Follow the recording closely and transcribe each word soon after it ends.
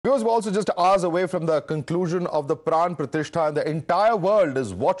Viewers, we're also just hours away from the conclusion of the Pran Pratishtha, and the entire world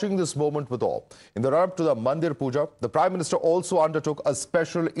is watching this moment with awe. In the run-up to the Mandir Puja, the Prime Minister also undertook a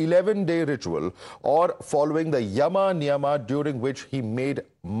special 11-day ritual, or following the Yama Niyama, during which he made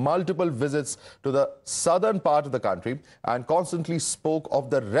multiple visits to the southern part of the country and constantly spoke of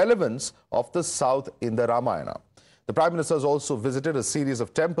the relevance of the south in the Ramayana. The Prime Minister has also visited a series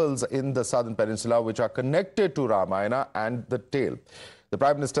of temples in the southern peninsula which are connected to Ramayana and the tale. The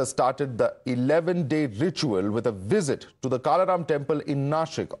Prime Minister started the 11-day ritual with a visit to the Kalaram temple in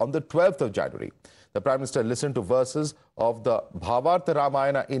Nashik on the 12th of January. The Prime Minister listened to verses of the Bhavartha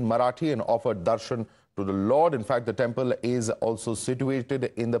Ramayana in Marathi and offered darshan to the Lord. In fact, the temple is also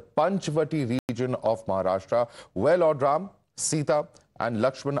situated in the Panchvati region of Maharashtra, where Lord Ram, Sita and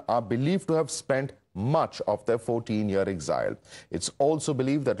Lakshman are believed to have spent much of their 14-year exile. It's also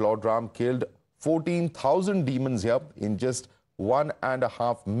believed that Lord Ram killed 14,000 demons here in just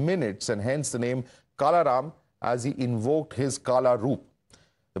 1.5 minutes, and hence the name Kalaram, as he invoked his Kala Roop.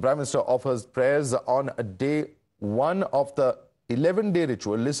 The Prime Minister offers prayers on day 1 of the 11-day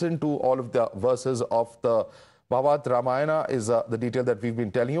ritual. Listen to all of the verses of the Bhavat Ramayana is the detail that we've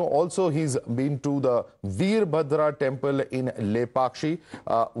been telling you. Also, he's been to the Veerbhadra temple in Lepakshi,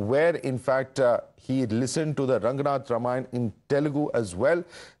 where in fact he listened to the Ranganath Ramayana in Telugu as well.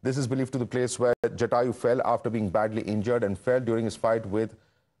 This is believed to be the place where Jatayu fell after being badly injured and fell during his fight with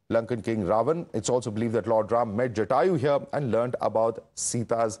Lankan King Ravan. It's also believed that Lord Ram met Jatayu here and learned about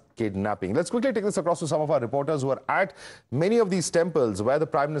Sita's kidnapping. Let's quickly take this across to some of our reporters who are at many of these temples where the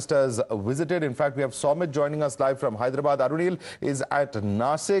Prime Minister has visited. In fact, we have Somit joining us live from Hyderabad. Arunil is at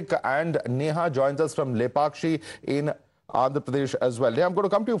Nasik, and Neha joins us from Lepakshi in Andhra Pradesh as well. Neha, I'm going to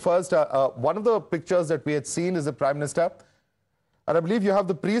come to you first. One of the pictures that we had seen is the Prime Minister, and I believe you have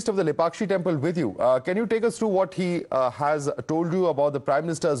the priest of the Lepakshi temple with you. Can you take us through what he has told you about the Prime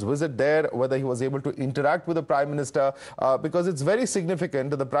Minister's visit there, whether he was able to interact with the Prime Minister? Because it's very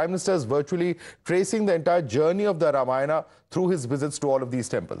significant that the Prime Minister is virtually tracing the entire journey of the Ramayana through his visits to all of these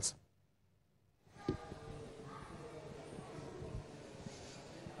temples.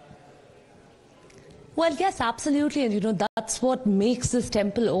 Well, yes, absolutely. And, that's what makes this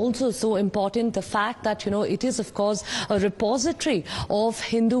temple also so important. The fact that, it is, of course, a repository of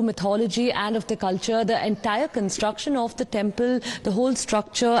Hindu mythology and of the culture. The entire construction of the temple, the whole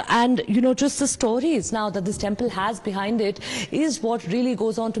structure and, just the stories now that this temple has behind it is what really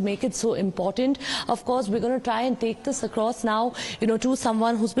goes on to make it so important. Of course, we're going to try and take this across now, to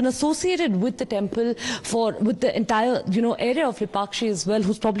someone who's been associated with the temple with the entire, area of Lepakshi as well,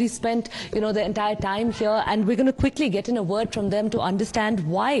 who's probably spent, the entire time here, and we're going to quickly get in a word from them to understand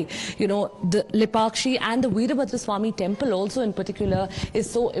why, the Lepakshi and the Veerbhadra Swami temple also in particular is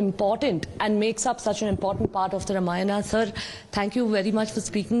so important and makes up such an important part of the Ramayana. Sir, thank you very much for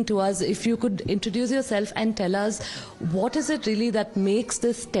speaking to us. If you could introduce yourself and tell us what is it really that makes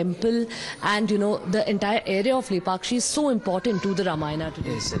this temple and, the entire area of Lepakshi so important to the Ramayana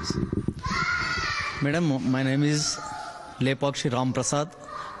today. Yes. Madam, my name is Lepakshi Ram Prasad,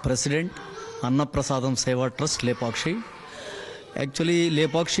 President, Anna Prasadam Seva Trust, Lepakshi. Actually,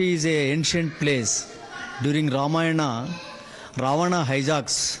 Lepakshi is an ancient place. During Ramayana, Ravana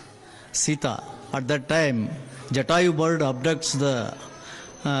hijacks Sita. At that time, Jatayu bird abducts the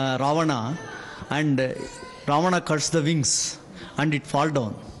Ravana, and Ravana cuts the wings and it falls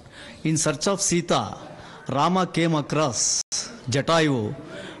down. In search of Sita, Rama came across Jatayu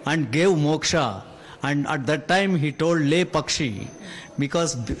and gave moksha, and at that time he told Lepakshi,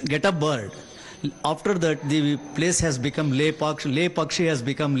 because get a bird. After that, the place has become Lepakshi has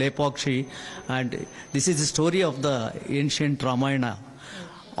become Lepakshi, and this is the story of the ancient Ramayana.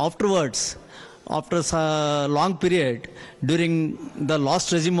 Afterwards, after a long period, during the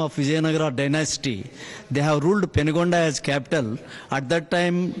last regime of Vijayanagara dynasty, they have ruled Penugonda as capital. At that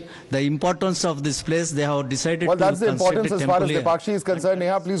time, the importance of this place, they have decided to that's the importance as far as here. Lepakshi is concerned.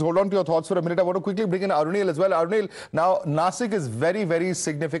 Neha, please hold on to your thoughts for a minute. I want to quickly bring in Arunil as well. Arunil, now Nasik is very, very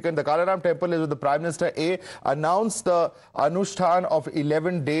significant. The Kalaram temple is with the Prime Minister announced the Anushthan of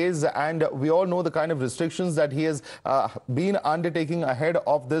 11 days, and we all know the kind of restrictions that he has been undertaking ahead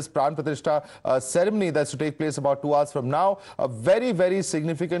of this Pran Pratishtha ceremony that's to take place about 2 hours from now. Very, very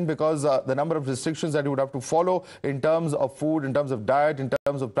significant, because the number of restrictions that you would have to follow in terms of food, in terms of diet, in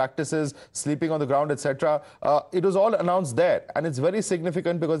terms of practices, sleeping on the ground, etc. It was all announced there, and it's very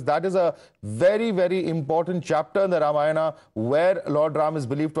significant because that is a very, very important chapter in the Ramayana where Lord Ram is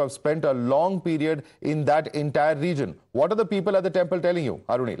believed to have spent a long period in that entire region. What are the people at the temple telling you,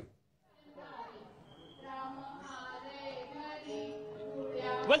 Arunil?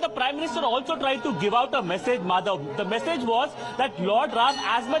 Well, the Prime Minister also tried to give out a message, Madhav. The message was that Lord Ram,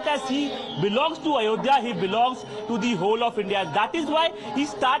 as much as he belongs to Ayodhya, he belongs to the whole of India. That is why he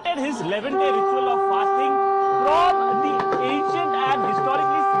started his 11-day ritual of fasting from the ancient and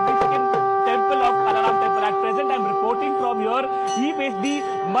historically significant temple of Ram Temple. At present, I am reporting from here. The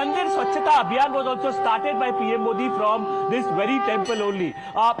Mandir Swachhata Abhiyan was also started by PM Modi from this very temple only.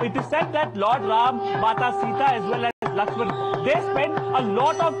 It is said that Lord Ram, Mata Sita as well as Lakshman, they spent a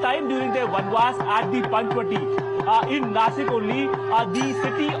lot of time during their Vanvas at the Panchvati. In Nasik only, the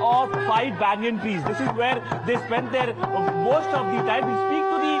city of 5 banyan trees. This is where they spent their most of the time. We speak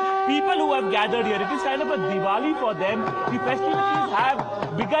to the people who have gathered here. It is kind of a Diwali for them. The festivities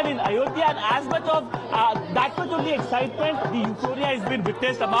have begun in Ayodhya, and as much of that much of the excitement, the euphoria has been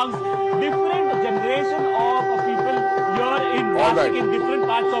witnessed amongst different generation of people here in Nasik, in different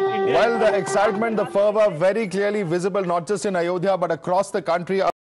parts of India. Well, the excitement, the fervor very clearly visible not just in Ayodhya but across the country.